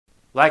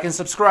Like and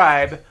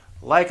subscribe.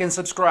 Like and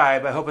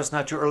subscribe. I hope it's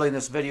not too early in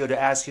this video to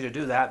ask you to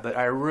do that, but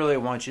I really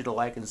want you to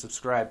like and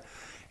subscribe.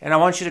 And I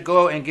want you to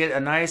go and get a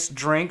nice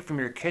drink from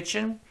your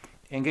kitchen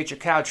and get your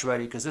couch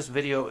ready, because this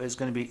video is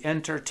going to be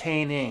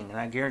entertaining, and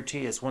I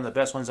guarantee it's one of the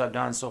best ones I've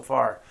done so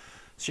far.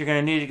 So you're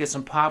going to need to get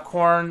some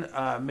popcorn,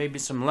 maybe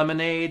some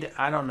lemonade.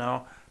 I don't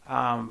know.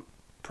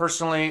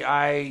 Personally,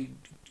 I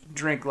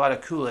drink a lot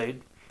of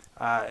Kool-Aid.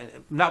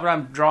 Not when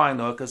I'm drawing,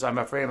 though, because I'm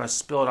afraid I'm going to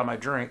spill it on my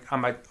drink,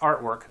 on my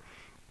artwork.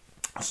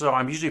 So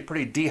I'm usually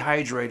pretty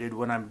dehydrated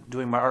when I'm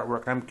doing my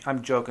artwork.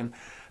 I'm joking,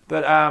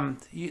 but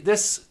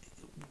this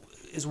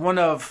is one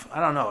of, I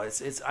don't know.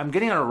 I'm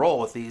getting on a roll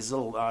with these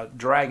little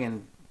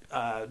dragon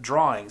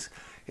drawings.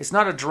 It's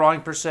not a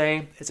drawing per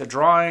se. It's a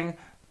drawing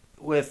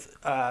with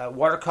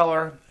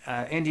watercolor,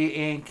 India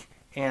ink,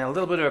 and a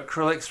little bit of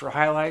acrylics for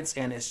highlights,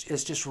 and it's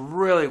just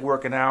really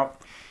working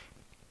out.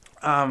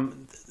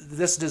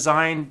 This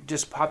design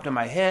just popped in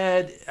my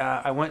head.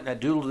 I went and I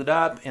doodled it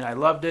up, and I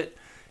loved it.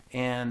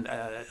 And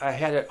I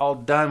had it all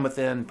done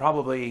within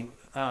probably,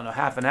 I don't know,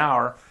 half an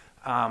hour.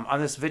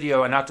 On this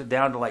video, I knocked it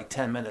down to like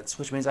 10 minutes,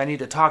 which means I need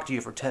to talk to you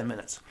for 10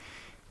 minutes.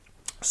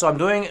 So I'm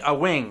doing a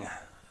wing.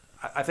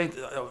 I think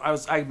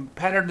I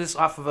patterned this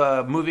off of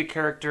a movie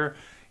character,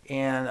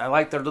 and I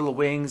like their little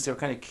wings. They're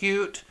kind of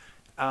cute,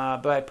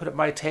 but I put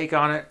my take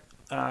on it.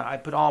 I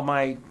put all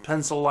my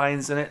pencil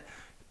lines in it.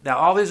 Now,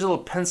 all these little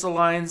pencil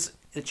lines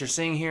that you're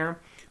seeing here,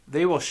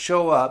 they will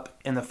show up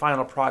in the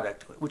final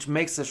product, which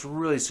makes this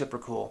really super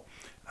cool,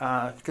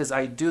 because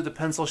I do the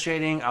pencil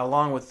shading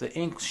along with the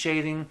ink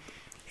shading,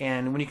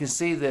 and when you can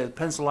see the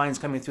pencil lines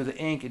coming through the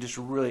ink, it just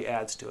really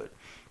adds to it.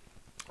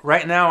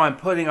 Right now I'm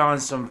putting on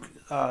some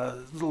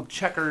little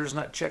checkers,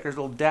 not checkers,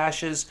 little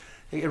dashes.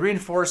 It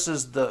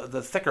reinforces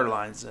the thicker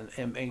lines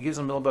and gives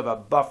them a little bit of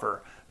a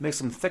buffer, makes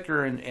them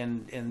thicker,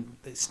 and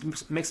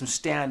makes them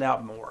stand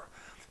out more.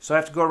 So I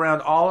have to go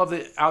around all of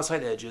the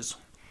outside edges,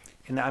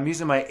 and I'm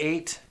using my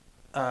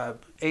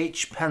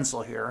 8H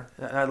pencil here,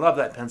 and I love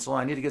that pencil.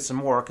 I need to get some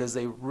more because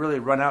they really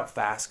run out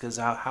fast because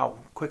how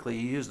quickly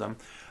you use them.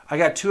 I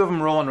got 2 of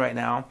them rolling right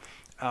now,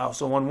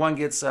 so when one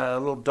gets a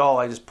little dull,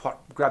 I just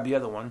grab the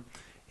other one.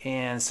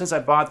 And since I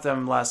bought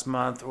them last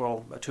month,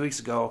 or 2 weeks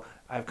ago,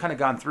 I've kind of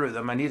gone through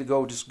them. I need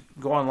to just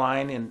go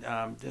online and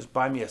just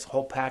buy me a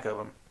whole pack of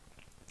them.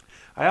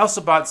 I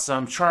also bought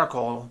some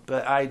charcoal,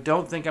 but I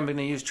don't think I'm going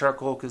to use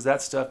charcoal because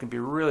that stuff can be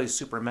really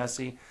super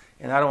messy,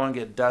 and I don't want to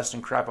get dust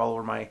and crap all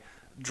over my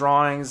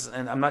drawings,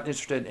 and I'm not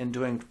interested in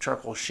doing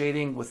charcoal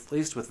shading, at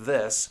least with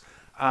this.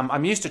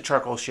 I'm used to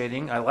charcoal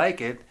shading. I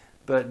like it,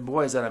 but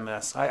boy, is that a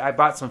mess. I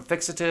bought some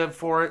fixative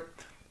for it,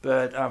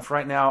 but for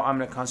right now, I'm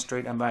going to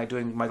concentrate on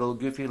doing my little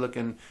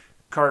goofy-looking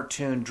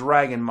cartoon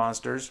dragon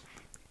monsters.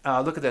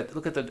 Look at that!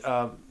 Look at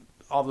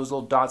all those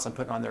little dots I'm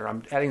putting on there.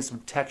 I'm adding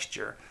some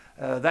texture.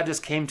 That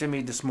just came to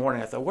me this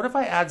morning. I thought, what if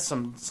I add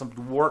some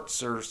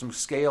warts or some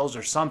scales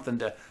or something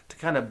to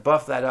kind of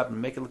buff that up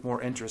and make it look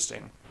more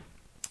interesting?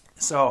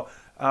 So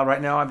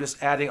right now I'm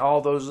just adding all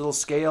those little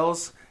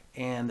scales,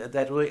 and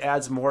that really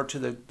adds more to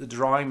the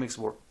drawing, makes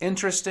it more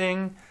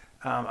interesting.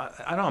 I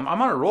don't know,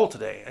 I'm on a roll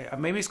today.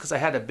 Maybe it's because I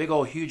had a big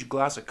old huge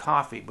glass of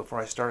coffee before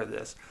I started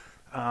this.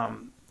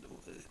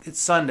 It's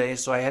Sunday,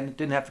 so I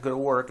didn't have to go to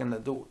work, and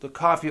the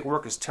coffee at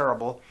work is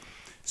terrible.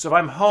 So if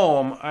I'm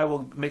home, I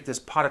will make this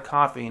pot of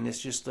coffee, and it's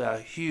just a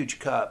huge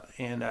cup,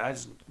 and I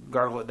just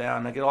gargle it down,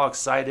 and I get all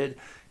excited,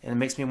 and it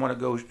makes me want to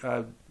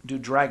go do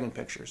dragon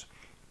pictures.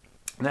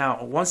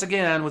 Now, once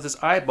again, with this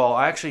eyeball,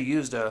 I actually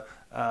used one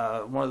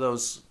of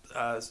those,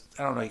 I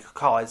don't know what you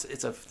call it.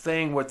 It's a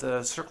thing with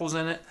the circles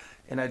in it,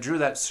 and I drew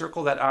that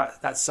circle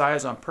that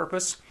size on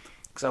purpose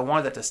because I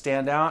wanted that to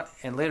stand out.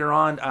 And later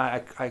on,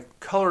 I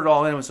colored it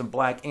all in with some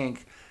black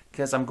ink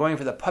because I'm going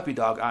for the puppy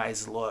dog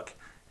eyes look,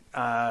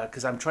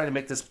 because I'm trying to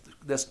make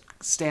this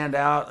stand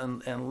out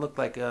and look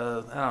like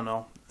I don't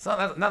know, it's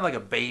not like a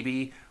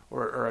baby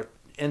or an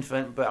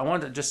infant, but I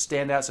wanted to just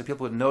stand out so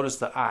people would notice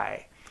the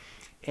eye.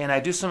 And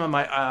I do some of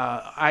my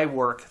eye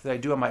work that I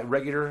do on my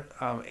regular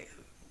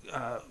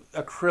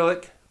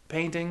acrylic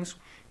paintings,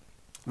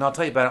 and I'll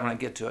tell you about it when I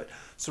get to it.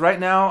 So right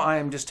now I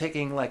am just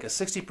taking like a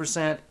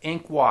 60%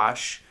 ink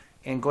wash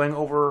and going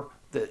over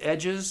the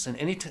edges and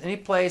any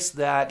place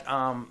that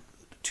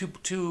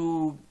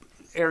two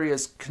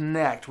areas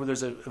connect, where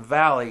there's a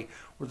valley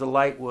where the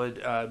light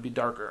would be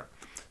darker.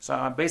 So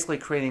I'm basically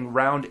creating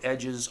round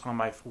edges on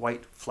my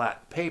white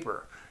flat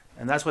paper,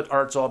 and that's what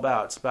art's all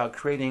about. It's about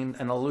creating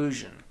an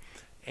illusion.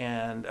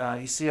 And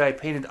you see I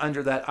painted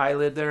under that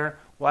eyelid there.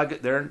 Well, I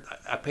get there,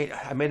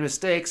 I made a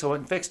mistake, so I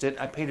went and fixed it.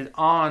 I painted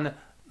on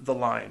the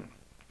line,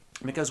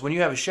 because when you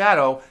have a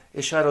shadow,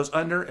 it shadows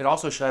under, it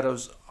also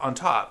shadows on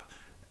top.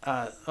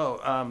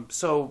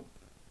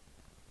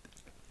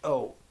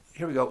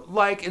 Here we go.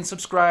 Like and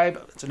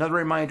subscribe. It's another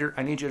reminder.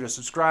 I need you to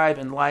subscribe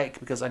and like,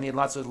 because I need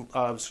lots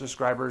of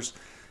subscribers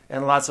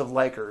and lots of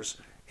likers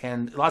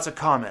and lots of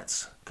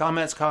comments.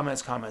 Comments.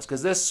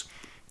 Because this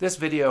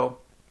video,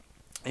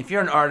 if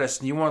you're an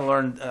artist and you want to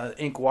learn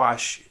ink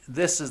wash,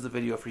 this is the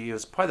video for you.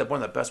 It's probably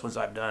one of the best ones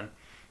I've done.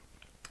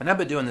 And I've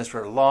been doing this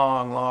for a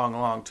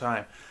long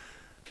time.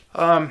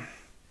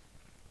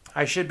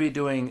 I should be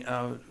doing,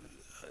 what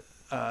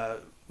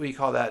do you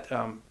call that,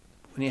 when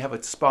you have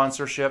a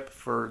sponsorship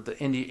for the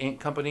Indie Ink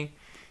Company.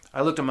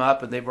 I looked them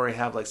up, and they've already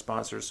have like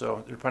sponsors,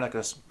 so they're probably not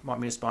going to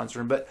want me to sponsor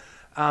them. But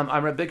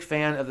I'm a big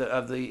fan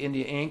of the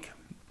Indie Ink,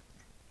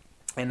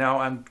 and now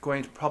I'm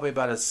going to probably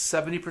about a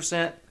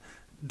 70%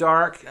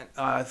 dark,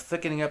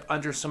 thickening up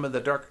under some of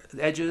the dark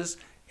edges,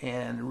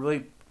 and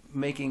really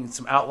making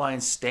some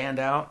outlines stand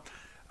out.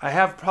 I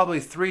have probably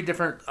 3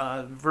 different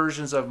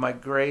versions of my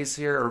grays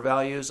here, or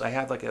values. I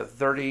have like a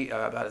 30,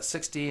 about a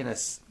 60, and a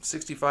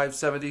 65,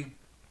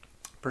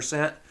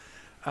 70%.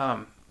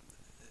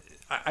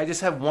 I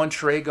just have one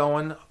tray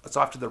going. It's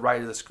off to the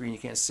right of the screen. You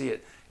can't see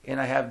it.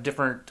 And I have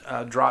different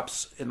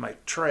drops in my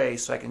tray,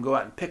 so I can go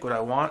out and pick what I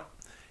want.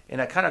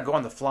 And I kind of go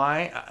on the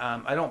fly.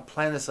 I don't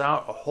plan this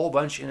out a whole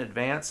bunch in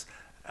advance,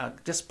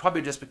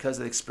 probably just because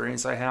of the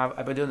experience I have.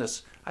 I've been doing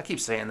this. I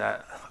keep saying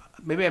that.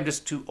 Maybe I'm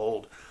just too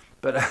old,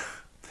 but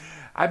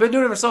I've been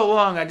doing it for so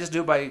long. I just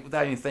do it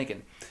without even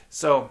thinking.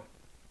 So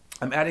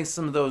I'm adding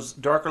some of those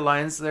darker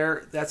lines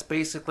there. That's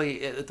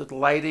basically it. The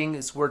lighting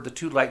is where the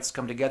 2 lights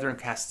come together and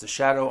cast the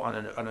shadow on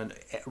a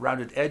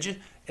rounded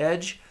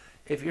edge.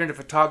 If you're into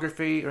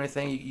photography or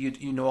anything,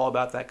 you know all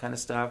about that kind of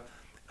stuff.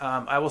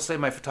 I will say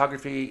my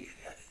photography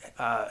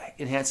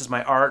enhances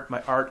my art.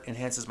 My art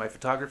enhances my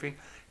photography.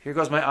 Here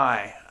goes my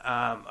eye.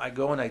 I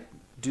go and I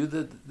do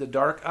the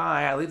dark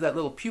eye. I leave that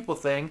little pupil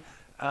thing.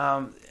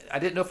 I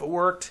didn't know if it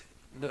worked.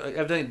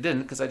 Evidently it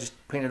didn't, because I just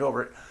painted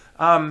over it.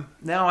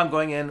 Now I'm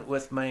going in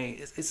with my,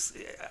 it's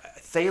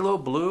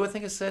phthalo blue, I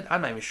think it said.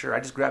 I'm not even sure. I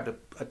just grabbed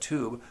a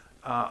tube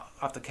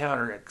off the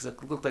counter because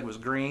it looked like it was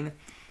green.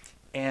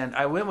 And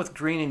I went with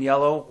green and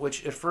yellow,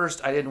 which at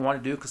first I didn't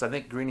want to do because I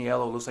think green and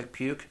yellow looks like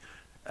puke.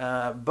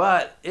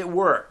 But it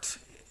worked.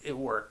 It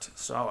worked.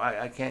 So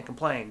I can't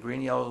complain. Green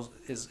and yellow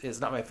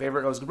is not my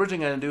favorite. I was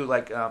originally going to do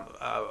like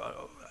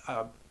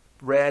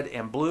red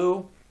and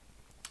blue.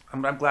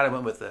 I'm glad I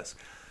went with this.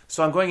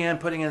 So I'm going in,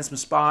 putting in some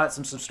spots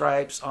and some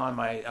stripes on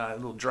my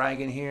little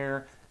dragon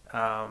here.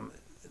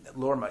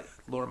 Lower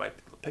my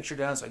picture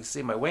down so I can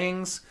see my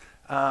wings.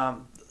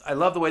 I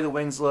love the way the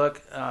wings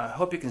look. I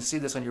hope you can see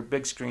this on your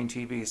big screen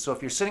TV. So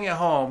if you're sitting at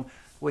home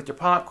with your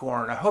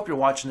popcorn, I hope you're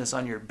watching this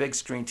on your big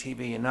screen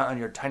TV and not on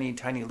your tiny,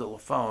 tiny little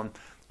phone,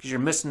 because you're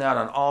missing out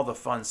on all the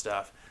fun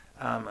stuff.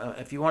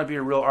 If you want to be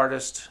a real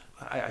artist,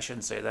 I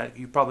shouldn't say that.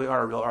 You probably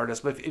are a real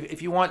artist. But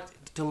if you want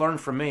to learn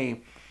from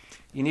me,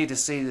 you need to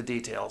see the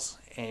details.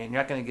 And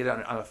you're not going to get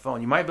it on a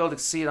phone. You might be able to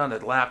see it on a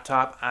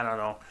laptop. I don't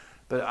know.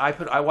 But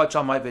I watch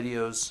all my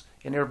videos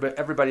and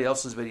everybody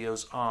else's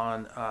videos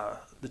on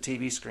the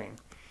TV screen.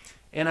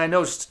 And I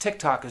noticed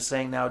TikTok is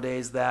saying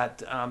nowadays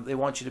that they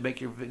want you to make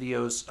your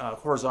videos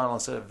horizontal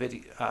instead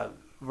of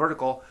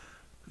vertical,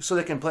 so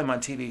they can play them on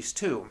TVs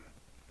too.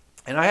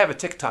 And I have a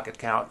TikTok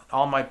account.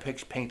 All my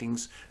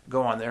paintings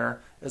go on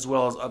there, as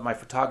well as my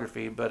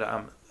photography. But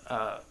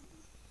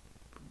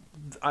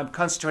I'm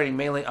concentrating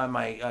mainly on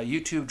my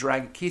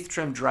YouTube Keith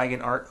Trim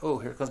Dragon art. Oh,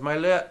 here comes my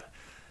lip.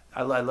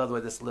 I love the way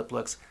this lip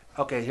looks.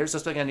 Okay, here's the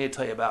thing I need to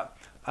tell you about.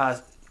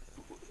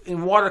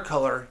 In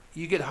watercolor,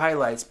 you get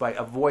highlights by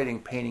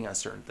avoiding painting on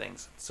certain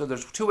things. So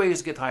there's 2 ways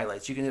to get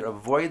highlights. You can either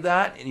avoid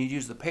that and you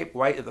use the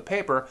white of the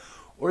paper,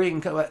 or you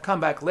can come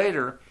back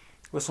later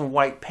with some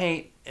white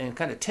paint and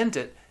kind of tint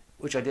it,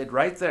 which I did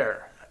right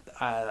there.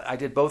 I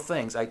did both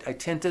things. I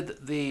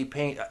tinted the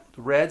paint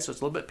red, so it's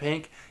a little bit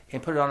pink,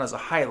 and put it on as a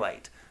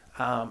highlight.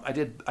 I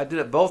did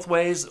it both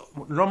ways.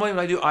 Normally when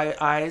I do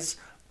eyes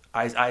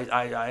on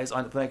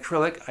my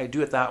acrylic, I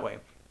do it that way.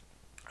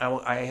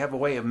 I have a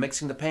way of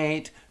mixing the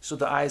paint so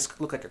the eyes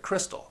look like a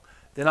crystal.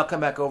 Then I'll come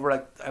back over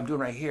like I'm doing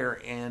right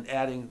here and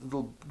adding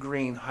little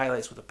green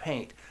highlights with the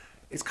paint.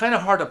 It's kind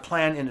of hard to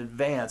plan in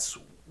advance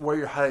where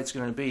your highlight's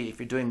going to be if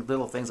you're doing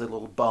little things like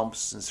little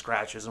bumps and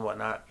scratches and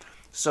whatnot.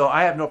 So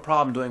I have no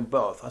problem doing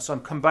both. So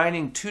I'm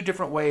combining 2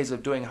 different ways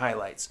of doing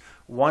highlights.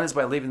 One is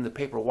by leaving the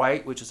paper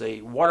white, which is a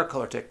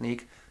watercolor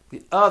technique.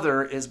 The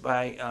other is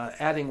by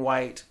adding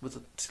white with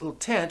a little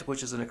tint,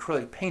 which is an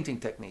acrylic painting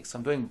technique. So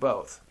I'm doing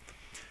both.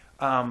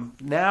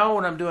 Now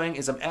what I'm doing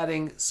is I'm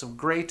adding some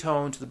gray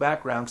tone to the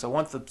background because I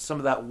want some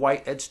of that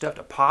white edge stuff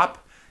to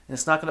pop, and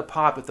it's not going to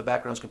pop if the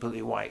background is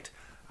completely white.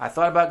 I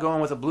thought about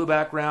going with a blue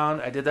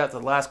background. I did that the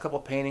last couple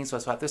paintings, so I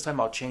thought this time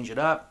I'll change it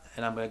up,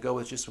 and I'm going to go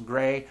with just some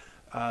gray.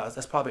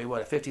 That's probably,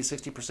 what, a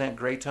 50-60%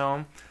 gray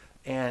tone,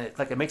 and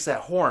it makes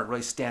that horn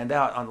really stand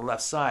out on the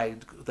left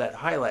side, that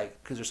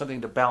highlight, because there's something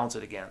to balance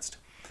it against.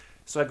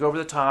 So I go over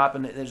the top,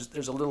 and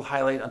there's a little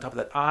highlight on top of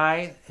that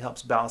eye. It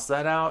helps balance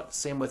that out.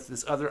 Same with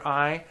this other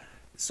eye.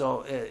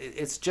 So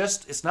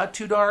it's not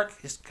too dark.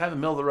 It's kind of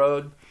middle of the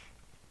road.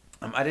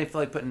 I didn't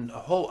feel like putting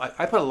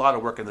I put a lot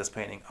of work into this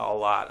painting. A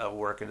lot of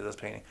work into this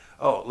painting.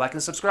 Oh, like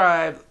and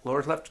subscribe.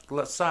 Lower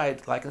left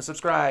side, like and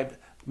subscribe.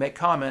 Make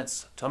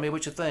comments. Tell me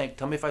what you think.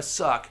 Tell me if I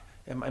suck.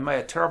 Am I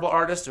a terrible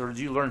artist, or did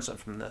you learn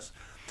something from this?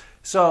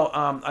 So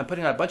I'm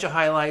putting on a bunch of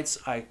highlights.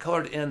 I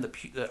colored in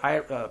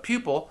the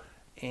pupil,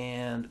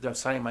 and I'm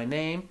signing my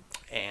name.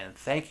 And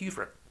thank you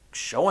for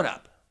showing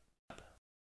up.